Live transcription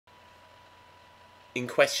In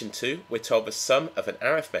question 2, we're told the sum of an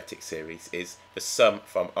arithmetic series is the sum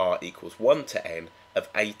from r equals 1 to n of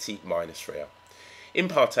 80 minus 3r. In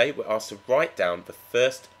part A, we're asked to write down the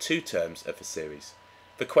first two terms of the series.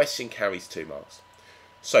 The question carries 2 marks.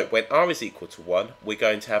 So when r is equal to 1, we're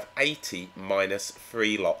going to have 80 minus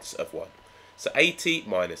 3 lots of 1. So 80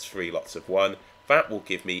 minus 3 lots of 1, that will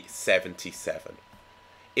give me 77.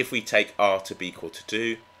 If we take r to be equal to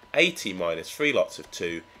 2, 80 minus 3 lots of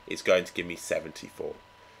 2 is going to give me 74.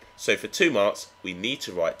 So for 2 marks, we need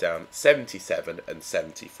to write down 77 and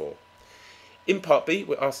 74. In part B,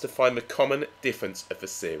 we're asked to find the common difference of the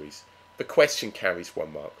series. The question carries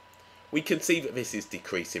 1 mark. We can see that this is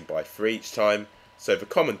decreasing by 3 each time, so the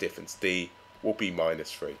common difference D will be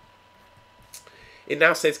minus 3. It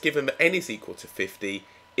now says given that n is equal to 50,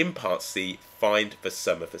 in part C, find the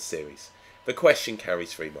sum of the series. The question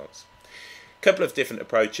carries 3 marks. A couple of different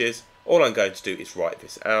approaches. All I'm going to do is write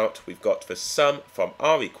this out. We've got the sum from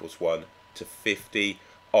r equals 1 to 50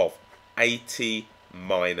 of 80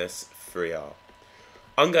 minus 3r.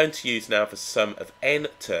 I'm going to use now the sum of n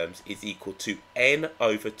terms is equal to n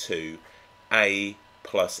over 2 a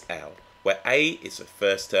plus l, where a is the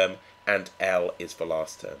first term and l is the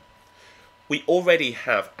last term. We already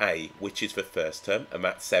have a, which is the first term, and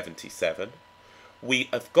that's 77. We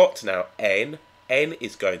have got now n. N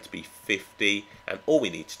is going to be 50, and all we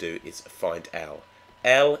need to do is find L.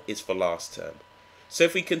 L is the last term. So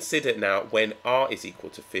if we consider now when R is equal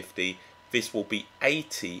to 50, this will be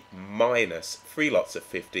 80 minus 3 lots of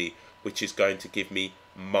 50, which is going to give me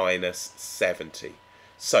minus 70.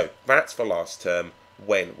 So that's the last term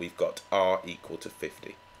when we've got R equal to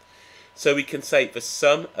 50. So we can say the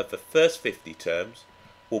sum of the first 50 terms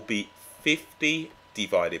will be 50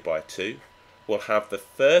 divided by 2. We'll have the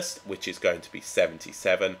first, which is going to be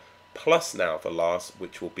 77, plus now the last,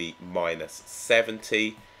 which will be minus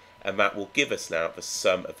 70, and that will give us now the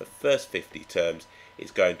sum of the first 50 terms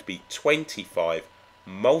is going to be 25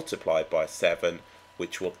 multiplied by 7,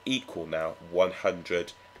 which will equal now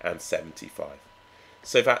 175.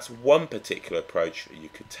 So that's one particular approach that you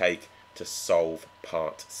could take to solve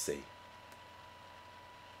part C.